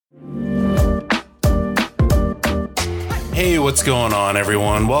Hey, what's going on,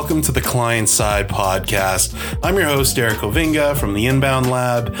 everyone? Welcome to the Client Side Podcast. I'm your host, Eric Ovinga from the Inbound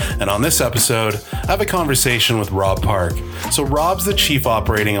Lab, and on this episode, I have a conversation with Rob Park. So Rob's the Chief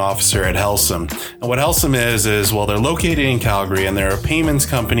Operating Officer at Helcim, and what Helcim is, well, they're located in Calgary, and they're a payments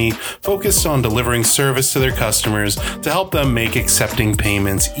company focused on delivering service to their customers to help them make accepting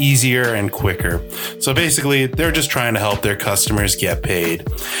payments easier and quicker. So basically, they're just trying to help their customers get paid.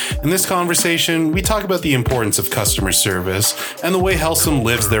 In this conversation, we talk about the importance of customer service and the way Helcim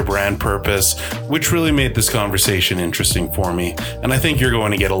lives their brand purpose, which really made this conversation interesting for me. And I think you're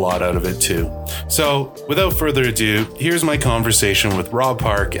going to get a lot out of it too. So without further ado, here's my conversation with Rob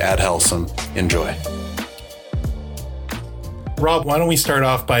Park at Helcim. Enjoy. Rob, why don't we start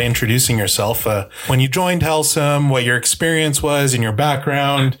off by introducing yourself? When you joined Helcim, what your experience was and your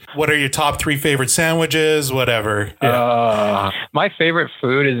background, what are your top 3 favorite sandwiches, whatever. Yeah. My favorite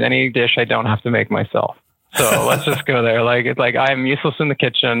food is any dish I don't have to make myself. So let's just go there. I'm useless in the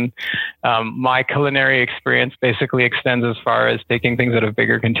kitchen. My culinary experience basically extends as far as taking things out of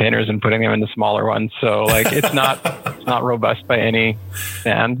bigger containers and putting them into smaller ones. So it's not robust by any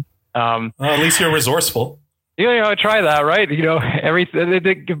stand. Well, at least you're resourceful. I try that, right?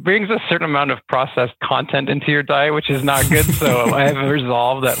 It brings a certain amount of processed content into your diet, which is not good. So I have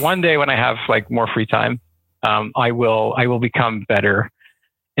resolved that one day when I have more free time, I will become better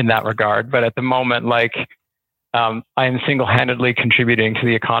in that regard. But at the moment, I am single-handedly contributing to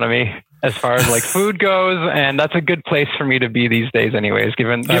the economy as far as food goes, and that's a good place for me to be these days, anyways.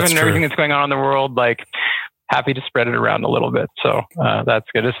 Given everything that's going on in the world, happy to spread it around a little bit. So that's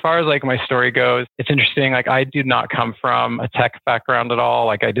good. As far as my story goes, it's interesting. I do not come from a tech background at all.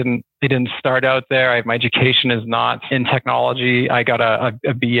 I didn't start out there. My education is not in technology. I got a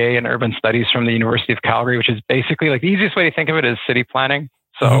BA in urban studies from the University of Calgary, which is basically the easiest way to think of it is city planning.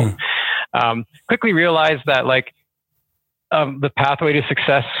 So quickly realized that the pathway to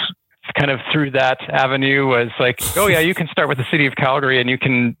success kind of through that avenue was you can start with the city of Calgary and you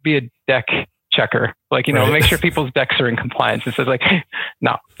can be a deck checker, right. Make sure people's decks are in compliance. It says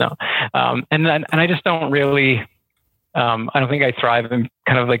no. And I just don't really, I don't think I thrive in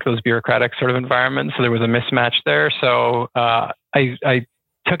kind of those bureaucratic sort of environments. So there was a mismatch there. So I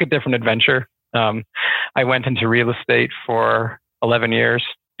took a different adventure. I went into real estate for 11 years.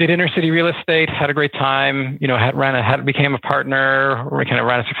 Did inner city real estate, had a great time, became a partner, kind of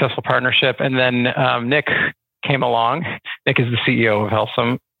ran a successful partnership. And then Nick came along. Nick is the CEO of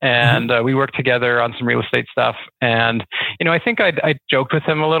Helcim. And we worked together on some real estate stuff. And, I think I joked with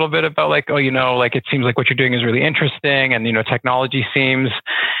him a little bit about it seems like what you're doing is really interesting. And, technology seems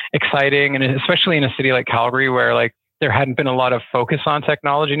exciting. And especially in a city like Calgary, where there hadn't been a lot of focus on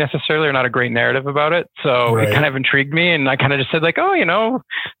technology necessarily, or not a great narrative about it. So It kind of intrigued me. And I kind of just said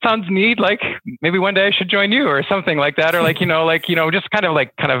sounds neat. Maybe one day I should join you or something like that. Or just kind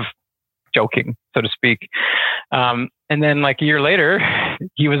of joking, so to speak. And then a year later,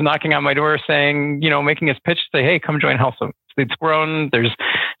 he was knocking on my door saying, making his pitch to say, hey, come join Helcim. It's grown. There's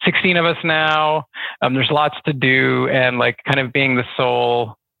 16 of us now. There's lots to do. And kind of being the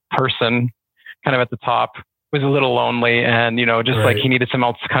sole person kind of at the top was a little lonely, and he needed someone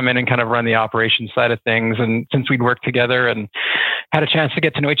else to come in and kind of run the operations side of things. And since we'd worked together and had a chance to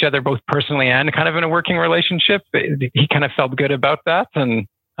get to know each other both personally and kind of in a working relationship, he kind of felt good about that. And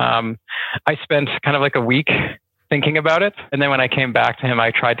I spent kind of a week thinking about it, and then when I came back to him,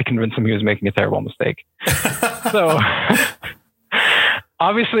 I tried to convince him he was making a terrible mistake. So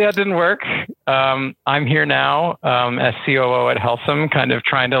obviously that didn't work. I'm here now as COO at Helcim, kind of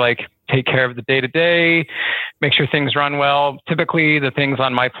trying to take care of the day-to-day, make sure things run well. Typically, the things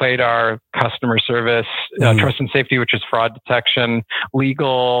on my plate are customer service, trust and safety, which is fraud detection,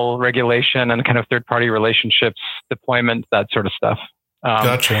 legal regulation, and kind of third-party relationships, deployment, that sort of stuff.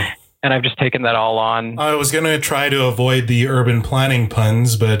 Gotcha. And I've just taken that all on. I was going to try to avoid the urban planning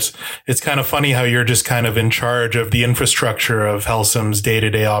puns, but it's kind of funny how you're just kind of in charge of the infrastructure of Helcim's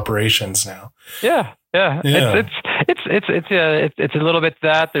day-to-day operations now. Yeah. It's a little bit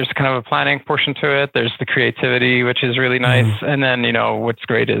that. There's kind of a planning portion to it. There's the creativity, which is really nice. And then, what's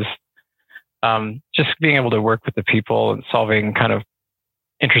great is just being able to work with the people and solving kind of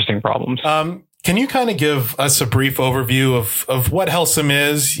interesting problems. Can you kind of give us a brief overview of what Helcim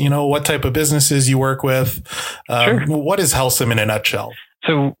is, what type of businesses you work with? Sure. What is Helcim in a nutshell?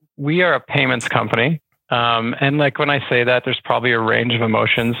 So we are a payments company. And when I say that, there's probably a range of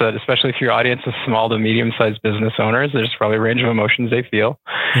emotions that, especially if your audience is small to medium-sized business owners, there's probably a range of emotions they feel.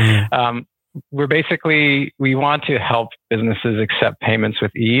 We want to help businesses accept payments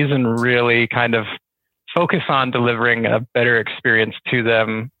with ease and really kind of focus on delivering a better experience to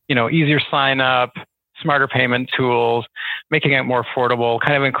them, easier sign up, smarter payment tools, making it more affordable,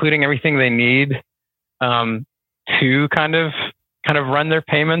 kind of including everything they need to kind of run their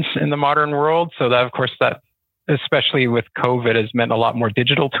payments in the modern world. So that, of course, that especially with COVID has meant a lot more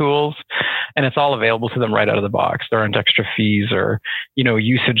digital tools, and it's all available to them right out of the box. There aren't extra fees or,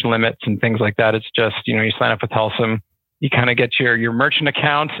 usage limits and things like that. It's just, you sign up with Helcim, you kind of get your merchant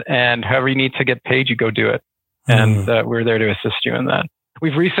account, and however you need to get paid, you go do it. And we're there to assist you in that.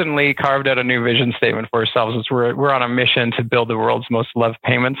 We've recently carved out a new vision statement for ourselves. As we're on a mission to build the world's most loved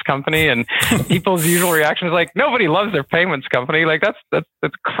payments company, and people's usual reaction is like, nobody loves their payments company. Like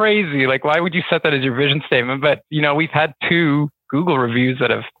that's crazy. Like, why would you set that as your vision statement? But we've had 2 Google reviews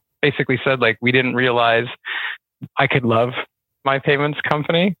that have basically said like, we didn't realize I could love my payments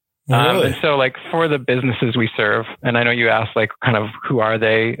company. Really? And so like for the businesses we serve, and I know you asked like kind of who are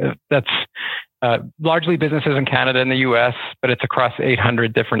they? That's largely businesses in Canada and the US, but it's across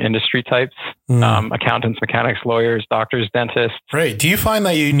 800 different industry types, accountants, mechanics, lawyers, doctors, dentists. Right. Do you find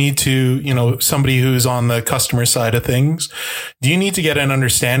that you need to, somebody who's on the customer side of things, do you need to get an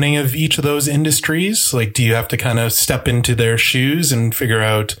understanding of each of those industries? Like, do you have to kind of step into their shoes and figure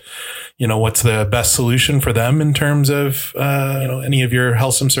out, what's the best solution for them in terms of, any of your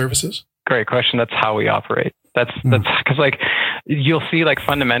Helcim services? Great question. That's how we operate. That's because like you'll see like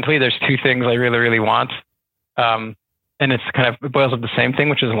fundamentally there's 2 things I really, really want. And it boils up the same thing,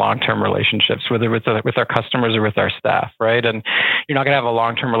 which is long-term relationships, whether with our customers or with our staff, right? And you're not going to have a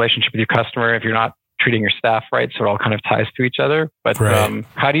long-term relationship with your customer if you're not treating your staff right. So it all kind of ties to each other. But right.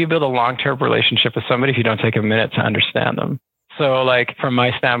 How do you build a long-term relationship with somebody if you don't take a minute to understand them? So like from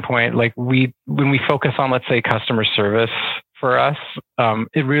my standpoint, like when we focus on, let's say, customer service for us,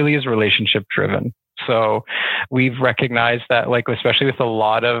 it really is relationship driven. So we've recognized that, like, especially with a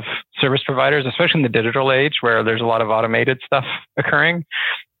lot of service providers, especially in the digital age where there's a lot of automated stuff occurring,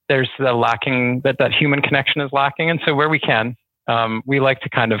 there's the lacking that human connection is lacking. And so where we can, we like to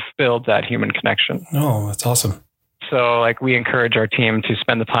kind of build that human connection. Oh, that's awesome. So like we encourage our team to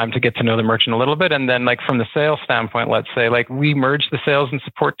spend the time to get to know the merchant a little bit. And then like from the sales standpoint, let's say like we merged the sales and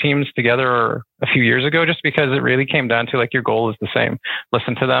support teams together a few years ago, just because it really came down to like your goal is the same.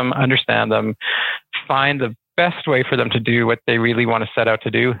 Listen to them, understand them, find the best way for them to do what they really want to set out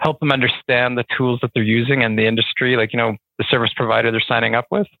to do, help them understand the tools that they're using and the industry, like, the service provider they're signing up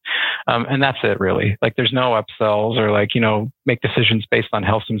with. And that's it really. Like there's no upsells or like, make decisions based on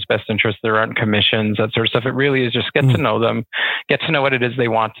Helcim's best interest. There aren't commissions, that sort of stuff. It really is just get to know them, get to know what it is they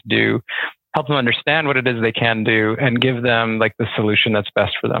want to do, help them understand what it is they can do, and give them like the solution that's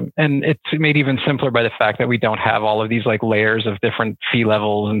best for them. And it's made even simpler by the fact that we don't have all of these like layers of different fee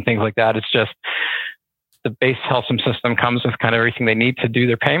levels and things like that. It's just the base Helcim system comes with kind of everything they need to do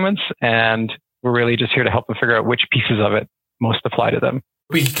their payments. And we're really just here to help them figure out which pieces of it most apply to them.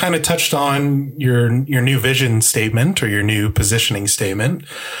 We kind of touched on your new vision statement or your new positioning statement.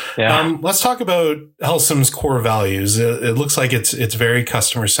 Yeah. Let's talk about Helcim's core values. It looks like it's very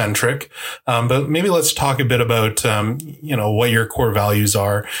customer centric, but maybe let's talk a bit about what your core values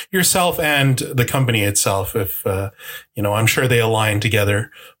are yourself and the company itself. If I'm sure they align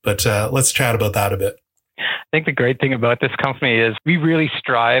together, but let's chat about that a bit. I think the great thing about this company is we really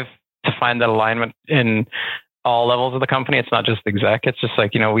strive to find that alignment in all levels of the company. It's not just exec. It's just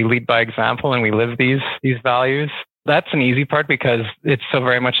like, we lead by example and we live these values. That's an easy part because it's so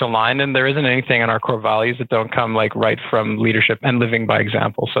very much aligned, and there isn't anything in our core values that don't come like right from leadership and living by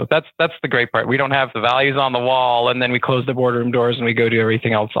example. So that's the great part. We don't have the values on the wall and then we close the boardroom doors and we go do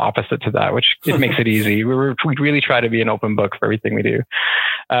everything else opposite to that, which it makes it easy. We really try to be an open book for everything we do.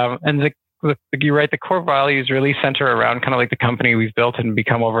 And you're right. The core values really center around kind of like the company we've built and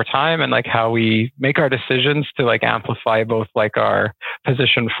become over time, and like how we make our decisions to like amplify both like our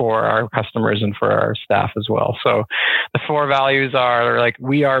position for our customers and for our staff as well. So the 4 values are like,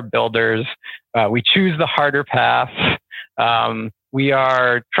 we are builders. We choose the harder path. We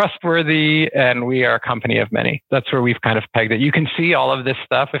are trustworthy, and we are a company of many. That's where we've kind of pegged it. You can see all of this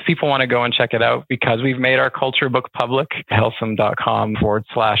stuff if people want to go and check it out, because we've made our culture book public,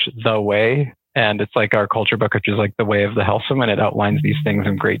 helcim.com/the way. And it's like our culture book, which is like the way of the Helcim, and it outlines these things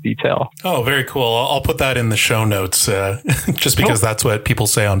in great detail. Oh, very cool. I'll put that in the show notes, just because that's what people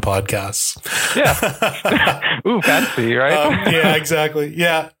say on podcasts. Yeah. Ooh, fancy, right? Yeah, exactly.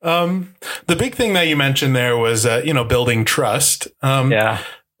 Yeah. The big thing that you mentioned there was, building trust. Yeah.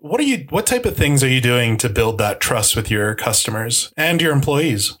 What type of things are you doing to build that trust with your customers and your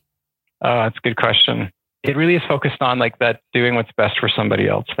employees? That's a good question. It really is focused on like that doing what's best for somebody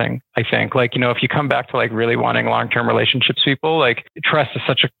else thing. I think like, if you come back to like really wanting long-term relationships, people, like trust is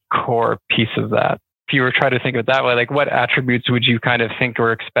such a core piece of that. If you were trying to think of it that way, like what attributes would you kind of think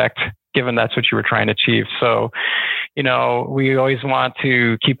or expect given that's what you were trying to achieve. So, we always want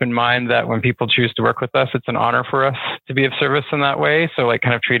to keep in mind that when people choose to work with us, it's an honor for us to be of service in that way. So like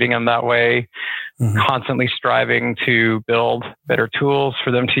kind of treating them that way, constantly striving to build better tools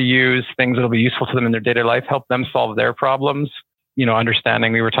for them to use, things that'll be useful to them in their daily life, help them solve their problems.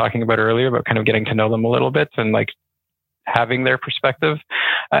 Understanding we were talking about earlier about kind of getting to know them a little bit and like having their perspective,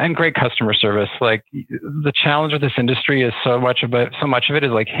 and great customer service. Like the challenge with this industry is so much of it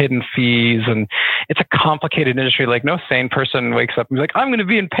is like hidden fees, and it's a complicated industry. Like no sane person wakes up and is like, I'm going to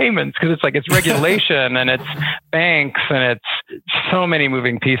be in payments, because it's regulation and it's banks and it's so many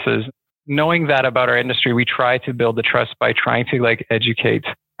moving pieces. Knowing that about our industry, we try to build the trust by trying to like educate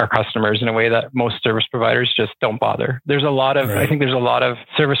our customers in a way that most service providers just don't bother. There's a lot of, I think there's a lot of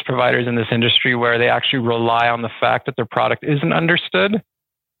service providers in this industry where they actually rely on the fact that their product isn't understood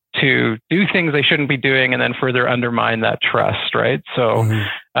to do things they shouldn't be doing and then further undermine that trust, right? So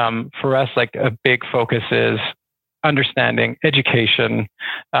for us, like a big focus is understanding, education,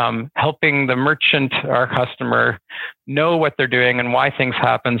 helping the merchant, our customer, know what they're doing and why things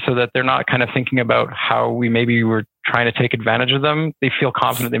happen so that they're not kind of thinking about how we maybe were trying to take advantage of them. They feel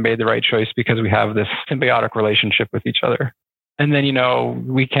confident they made the right choice because we have this symbiotic relationship with each other. And then,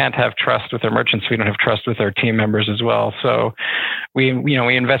 we can't have trust with our merchants. We don't have trust with our team members as well. So we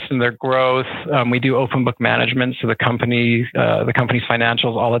invest in their growth. We do open book management. So the company's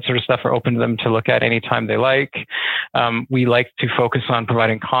financials, all that sort of stuff are open to them to look at anytime they like. We like to focus on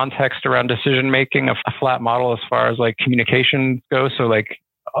providing context around decision-making, a flat model as far as like communication goes. So like,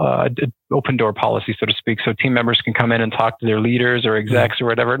 open door policy, so to speak. So team members can come in and talk to their leaders or execs or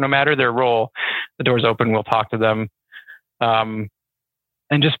whatever, no matter their role. The door's open. We'll talk to them. And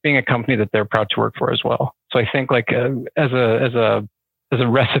just being a company that they're proud to work for as well. So I think like as a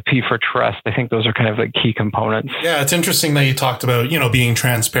recipe for trust, I think those are kind of like key components. Yeah, it's interesting that you talked about, being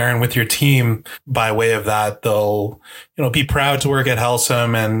transparent with your team. By way of that, they'll, be proud to work at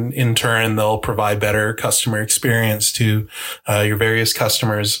Helcim, and in turn, they'll provide better customer experience to your various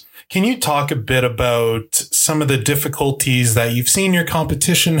customers. Can you talk a bit about some of the difficulties that you've seen your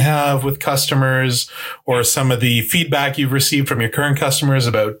competition have with customers, or some of the feedback you've received from your current customers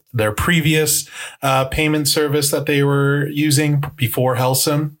about their previous payment service that they were using before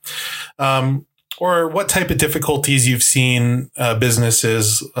Helcim? Or what type of difficulties you've seen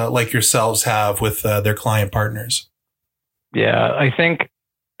businesses like yourselves have with their client partners? Yeah, I think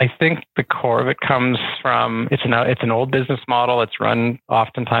the core of it comes from, it's an old business model. It's run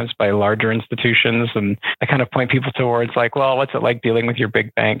oftentimes by larger institutions. And I kind of point people towards like, well, what's it like dealing with your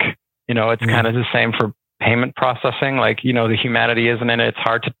big bank? It's kind of the same for payment processing. Like, the humanity isn't in it. It's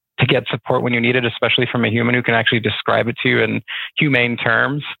hard to get support when you need it, especially from a human who can actually describe it to you in humane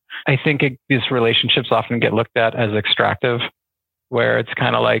terms. I think these relationships often get looked at as extractive, where it's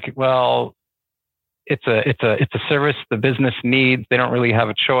kind of like, well, it's a service the business needs. They don't really have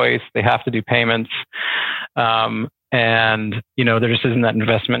a choice. They have to do payments. And, there just isn't that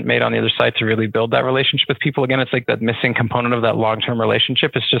investment made on the other side to really build that relationship with people. Again, it's like that missing component of that long-term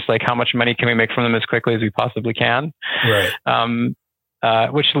relationship. It's just like, how much money can we make from them as quickly as we possibly can?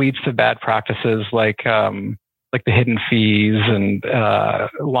 Right. Which leads to bad practices like the hidden fees and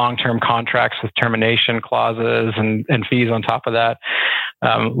long-term contracts with termination clauses and fees on top of that.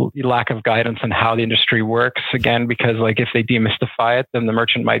 Lack of guidance on how the industry works, again, because like if they demystify it, then the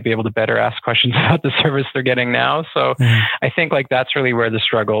merchant might be able to better ask questions about the service they're getting now. So I think like that's really where the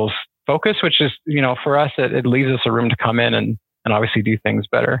struggles focus, which is, for us, it leaves us a room to come in and obviously do things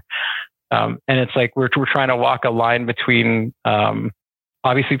better. And it's like we're trying to walk a line between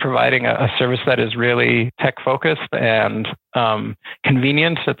obviously providing a service that is really tech focused and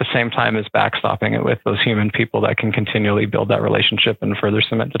convenient at the same time as backstopping it with those human people that can continually build that relationship and further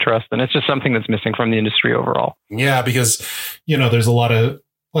cement the trust. And it's just something that's missing from the industry overall. Yeah, because, there's a lot of,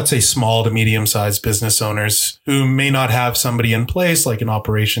 let's say, small to medium sized business owners who may not have somebody in place like an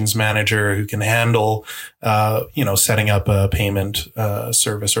operations manager who can handle, setting up a payment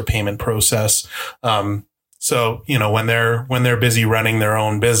service or payment process. So, when they're busy running their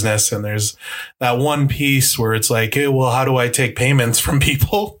own business and there's that one piece where it's like, hey, well, how do I take payments from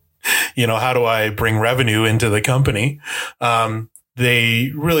people? How do I bring revenue into the company?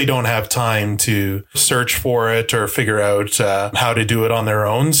 They really don't have time to search for it or figure out how to do it on their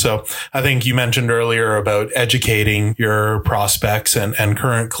own. So I think you mentioned earlier about educating your prospects and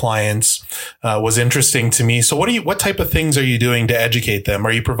current clients was interesting to me. So what type of things are you doing to educate them?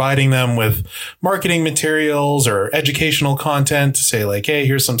 Are you providing them with marketing materials or educational content to say like, hey,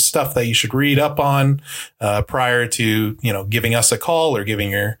 here's some stuff that you should read up on prior to, giving us a call or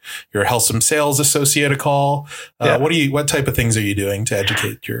giving your Helcim sales associate a call? What type of things are you doing to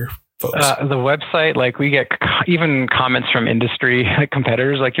educate your folks? The website, like we get even comments from industry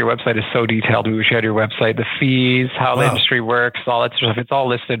competitors, like your website is so detailed. We wish you had your website, the fees, how the industry works, all that stuff. It's all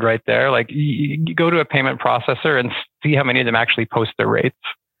listed right there. Like you go to a payment processor and see how many of them actually post their rates.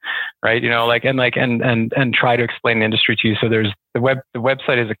 Right. And try to explain the industry to you. So there's the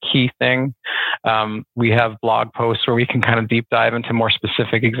website is a key thing. We have blog posts where we can kind of deep dive into more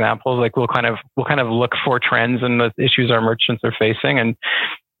specific examples. Like we'll kind of look for trends and the issues our merchants are facing. And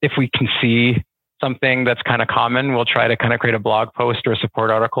if we can see something that's kind of common, we'll try to kind of create a blog post or a support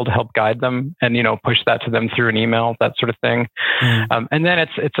article to help guide them and, push that to them through an email, that sort of thing. And then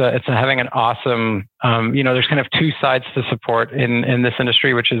it's having an awesome, there's kind of two sides to support in this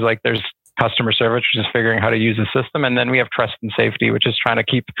industry, which is like there's customer service, which is figuring how to use the system. And then we have trust and safety, which is trying to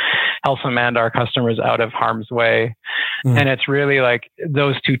keep Helcim and our customers out of harm's way. And it's really like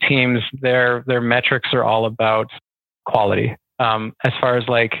those two teams, their metrics are all about quality. As far as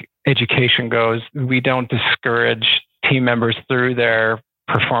like education goes, we don't discourage team members through their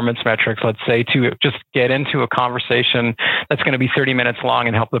performance metrics, let's say, to just get into a conversation that's going to be 30 minutes long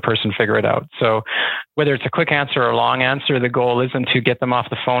and help the person figure it out. So whether it's a quick answer or a long answer, the goal isn't to get them off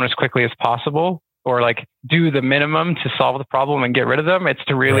the phone as quickly as possible or like do the minimum to solve the problem and get rid of them. It's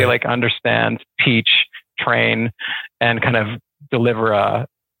to really like understand, teach, train, and kind of deliver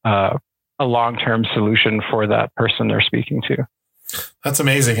a long-term solution for that person they're speaking to. That's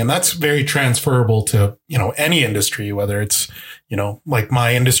amazing. And that's very transferable to, any industry, whether it's, like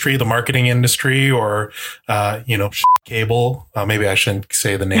my industry, the marketing industry, or, cable. Maybe I shouldn't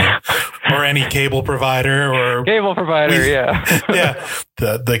say the name or any cable provider or cable provider. Yeah. Yeah.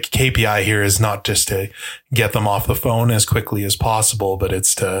 The KPI here is not just to get them off the phone as quickly as possible, but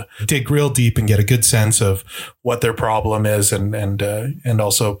it's to dig real deep and get a good sense of what their problem is and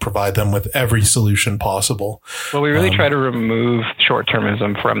also provide them with every solution possible. Well, we really try to remove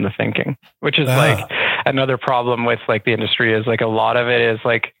short-termism from the thinking, which is like another problem with like the industry is like a lot of it is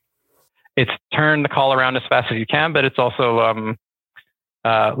like it's turn the call around as fast as you can, but it's also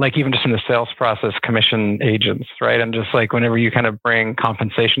like even just in the sales process, commission agents, right? And just like whenever you kind of bring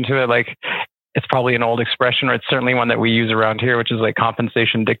compensation to it, like it's probably an old expression, or it's certainly one that we use around here, which is like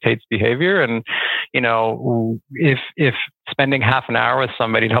compensation dictates behavior. And, if spending half an hour with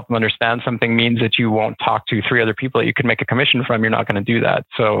somebody to help them understand something means that you won't talk to 3 other people that you can make a commission from, you're not going to do that.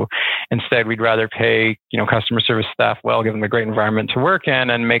 So instead, we'd rather pay, customer service staff well, give them a great environment to work in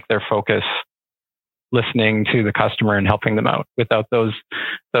and make their focus listening to the customer and helping them out without those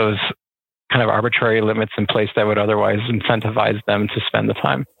kind of arbitrary limits in place that would otherwise incentivize them to spend the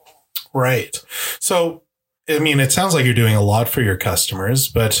time. Right. So, I mean, it sounds like you're doing a lot for your customers,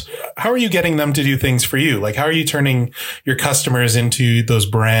 but how are you getting them to do things for you? Like, how are you turning your customers into those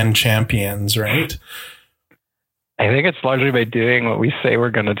brand champions, right? I think it's largely by doing what we say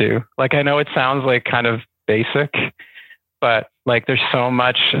we're going to do. Like, I know it sounds like kind of basic, but like there's so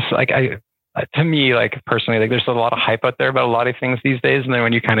much, like to me, like personally, like there's a lot of hype out there about a lot of things these days. And then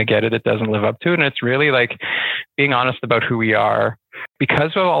when you kind of get it, it doesn't live up to it. And it's really like being honest about who we are.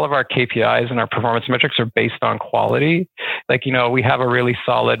 Because of all of our KPIs and our performance metrics are based on quality, like, we have a really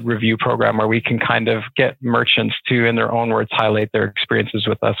solid review program where we can kind of get merchants to, in their own words, highlight their experiences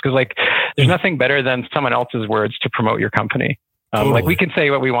with us. Cause like, there's nothing better than someone else's words to promote your company. Totally. Like we can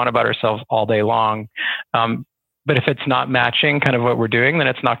say what we want about ourselves all day long. But if it's not matching kind of what we're doing, then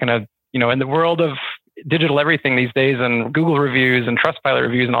it's not going to, in the world of digital everything these days and Google reviews and Trustpilot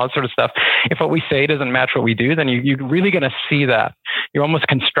reviews and all that sort of stuff, if what we say doesn't match what we do, then you're really going to see that. You're almost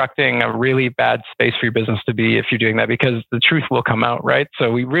constructing a really bad space for your business to be if you're doing that, because the truth will come out, right?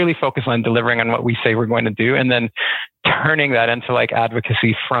 So we really focus on delivering on what we say we're going to do and then turning that into like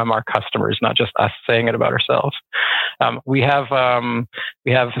advocacy from our customers, not just us saying it about ourselves. We have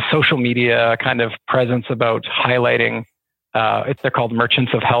social media kind of presence about highlighting they're called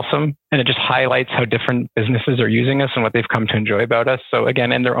Merchants of Helcim, and it just highlights how different businesses are using us and what they've come to enjoy about us. So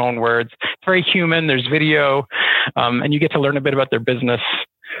again, in their own words, it's very human. There's video, and you get to learn a bit about their business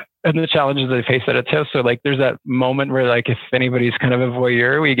and the challenges they face at a test. So like, there's that moment where like, if anybody's kind of a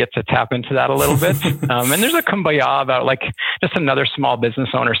voyeur, we get to tap into that a little bit. And there's a kumbaya about like just another small business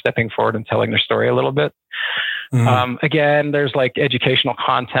owner stepping forward and telling their story a little bit. Again, there's like educational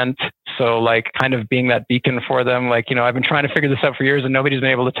content. So like kind of being that beacon for them. Like, I've been trying to figure this out for years and nobody's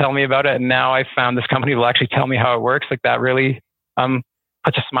been able to tell me about it. And now I found this company will actually tell me how it works. Like that really,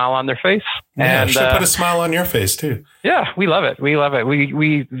 puts a smile on their face. Yeah, and it should put a smile on your face too. Yeah, we love it. We love it.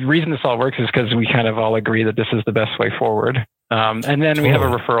 The reason this all works is because we kind of all agree that this is the best way forward. And then we have a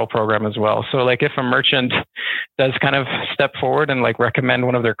referral program as well. So like if a merchant does kind of step forward and like recommend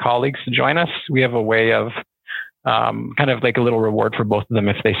one of their colleagues to join us, we have a way of kind of like a little reward for both of them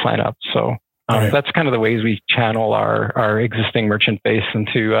if they sign up. So that's kind of the ways we channel our existing merchant base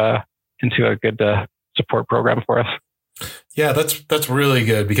into a good support program for us. Yeah, that's really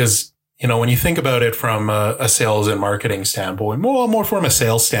good because, when you think about it from a sales and marketing standpoint, more from a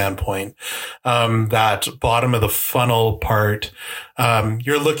sales standpoint, that bottom of the funnel part,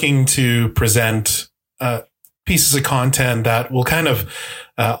 you're looking to present pieces of content that will kind of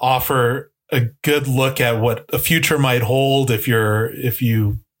offer a good look at what a future might hold if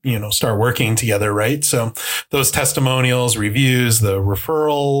you start working together, right? So those testimonials, reviews, the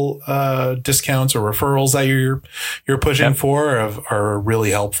referral discounts or referrals that you're pushing for are really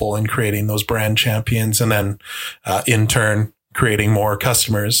helpful in creating those brand champions and then in turn creating more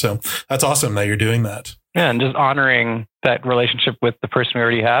customers. So that's awesome that you're doing that. Yeah, and just honoring that relationship with the person we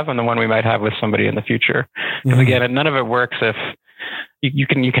already have and the one we might have with somebody in the future. Because again, none of it works if you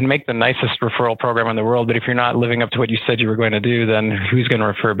can make the nicest referral program in the world, but if you're not living up to what you said you were going to do, then who's going to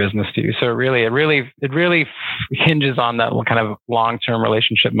refer business to you? So it really hinges on that kind of long-term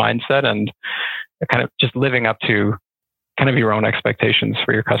relationship mindset and kind of just living up to kind of your own expectations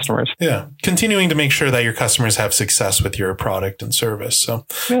for your customers. Yeah. Continuing to make sure that your customers have success with your product and service. So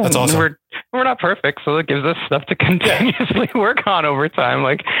that's awesome. We're not perfect. So it gives us stuff to continuously work on over time.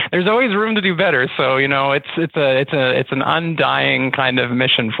 Like there's always room to do better. So, it's an undying kind of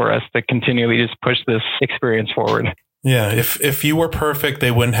mission for us to continually just push this experience forward. Yeah. If you were perfect,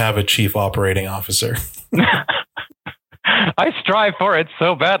 they wouldn't have a chief operating officer. I strive for it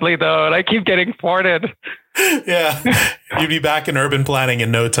so badly though, and I keep getting thwarted. Yeah. You'd be back in urban planning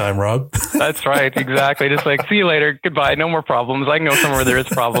in no time, Rob. That's right. Exactly. Just like, see you later. Goodbye. No more problems. I can go somewhere there is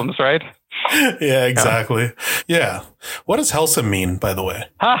problems, right? Yeah, exactly. Yeah. What does Helcim mean, by the way?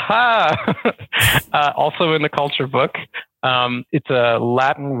 Also in the culture book. It's a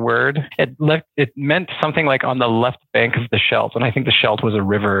Latin word. It meant something like on the left bank of the Scheldt. And I think the Scheldt was a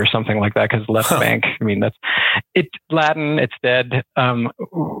river or something like that because left bank, it's Latin, it's dead.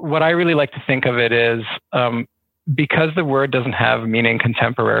 What I really like to think of it is, because the word doesn't have meaning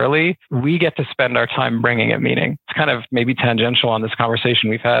contemporarily, we get to spend our time bringing it meaning. It's kind of maybe tangential on this conversation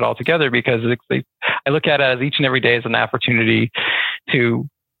we've had altogether because I look at it as each and every day as an opportunity to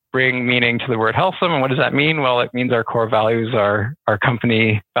bring meaning to the word Helcim. And what does that mean? Well, it means our core values, our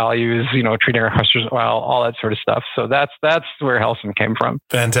company values, treating our customers well, all that sort of stuff. So that's where Helcim came from.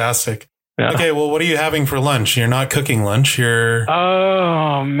 Fantastic. Yeah. Okay, well, what are you having for lunch? You're not cooking lunch.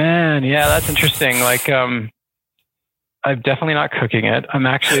 Oh, man. Yeah, that's interesting. I'm definitely not cooking it. I'm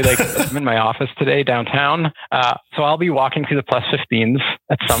actually I'm in my office today downtown. So I'll be walking through the plus 15s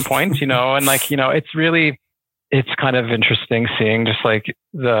at some point, and it's kind of interesting seeing just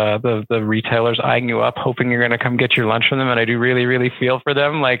the retailers eyeing you up, hoping you're going to come get your lunch from them. And I do really, really feel for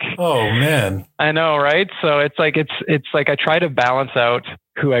them. Oh man, I know. Right. So it's I try to balance out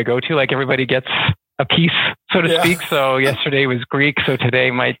who I go to. Everybody gets a piece, so to speak. So yesterday was Greek. So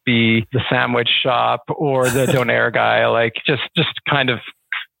today might be the sandwich shop or the donair guy, just kind of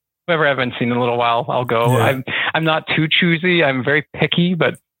whoever I haven't seen in a little while, I'll go. Yeah. I'm not too choosy. I'm very picky,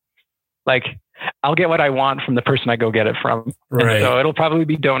 but I'll get what I want from the person I go get it from. Right. And so it'll probably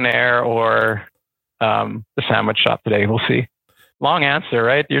be donair or the sandwich shop today. We'll see. Long answer,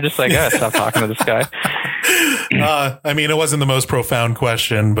 right? You're just stop talking to this guy. It wasn't the most profound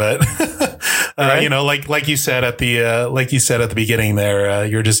question, but right? Like you said at the beginning there,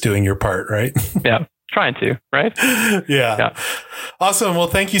 you're just doing your part, right? Yeah. Trying to, right? Yeah. Awesome. Well,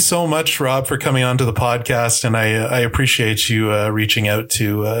 thank you so much, Rob, for coming on to the podcast. And I appreciate you reaching out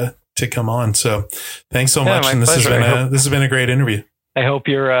to come on. So thanks so much. And this has been a great interview. I hope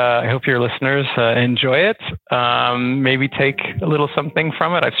your listeners enjoy it. Maybe take a little something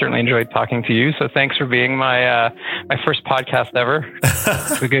from it. I've certainly enjoyed talking to you. So thanks for being my first podcast ever.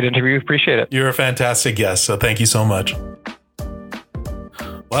 It's a good interview. Appreciate it. You're a fantastic guest. So thank you so much.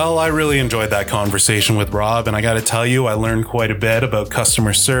 Well, I really enjoyed that conversation with Rob, and I got to tell you, I learned quite a bit about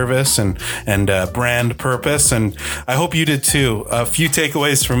customer service and brand purpose, and I hope you did too. A few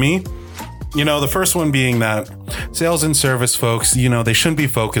takeaways for me. The first one being that sales and service folks, they shouldn't be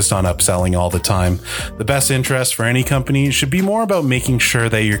focused on upselling all the time. The best interest for any company should be more about making sure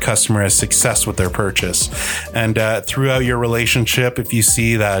that your customer has success with their purchase. And throughout your relationship, if you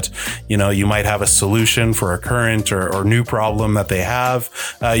see that, you might have a solution for a current or new problem that they have,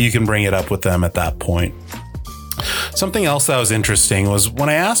 you can bring it up with them at that point. Something else that was interesting was when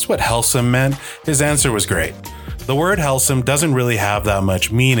I asked what Helcim meant, his answer was great. The word Helcim doesn't really have that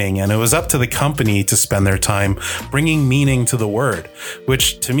much meaning, and it was up to the company to spend their time bringing meaning to the word,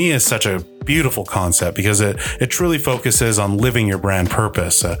 which to me is such a beautiful concept because it truly focuses on living your brand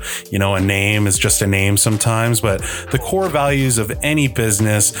purpose. A name is just a name sometimes, but the core values of any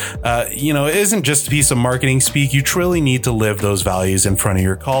business, isn't just a piece of marketing speak. You truly need to live those values in front of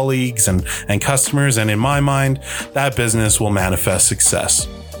your colleagues and customers. And in my mind, that business will manifest success.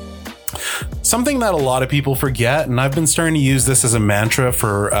 Something that a lot of people forget, and I've been starting to use this as a mantra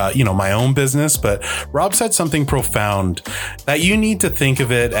for, my own business, but Rob said something profound that you need to think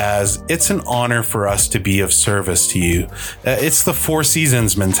of it as it's an honor for us to be of service to you. It's the 4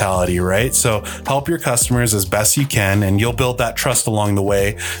 seasons mentality, right? So help your customers as best you can, and you'll build that trust along the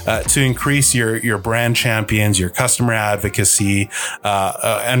way to increase your brand champions, your customer advocacy,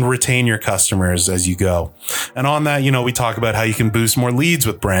 and retain your customers as you go. And on that, we talk about how you can boost more leads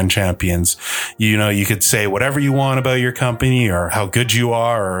with brand champions. You could say whatever you want about your company or how good you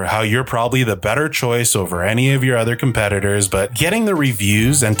are or how you're probably the better choice over any of your other competitors, but getting the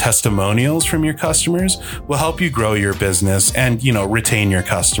reviews and testimonials from your customers will help you grow your business and, retain your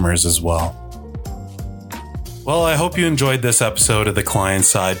customers as well. Well, I hope you enjoyed this episode of the Client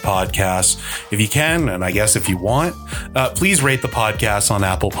Side Podcast. If you can, and I guess if you want, please rate the podcast on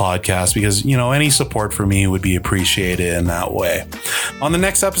Apple Podcasts because, any support for me would be appreciated in that way. On the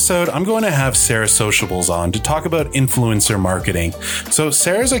next episode, I'm going to have Sarah Sociables on to talk about influencer marketing. So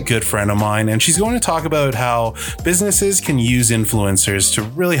Sarah's a good friend of mine, and she's going to talk about how businesses can use influencers to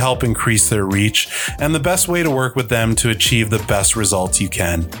really help increase their reach and the best way to work with them to achieve the best results you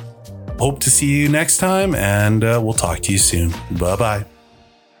can. Hope to see you next time, and we'll talk to you soon. Bye-bye.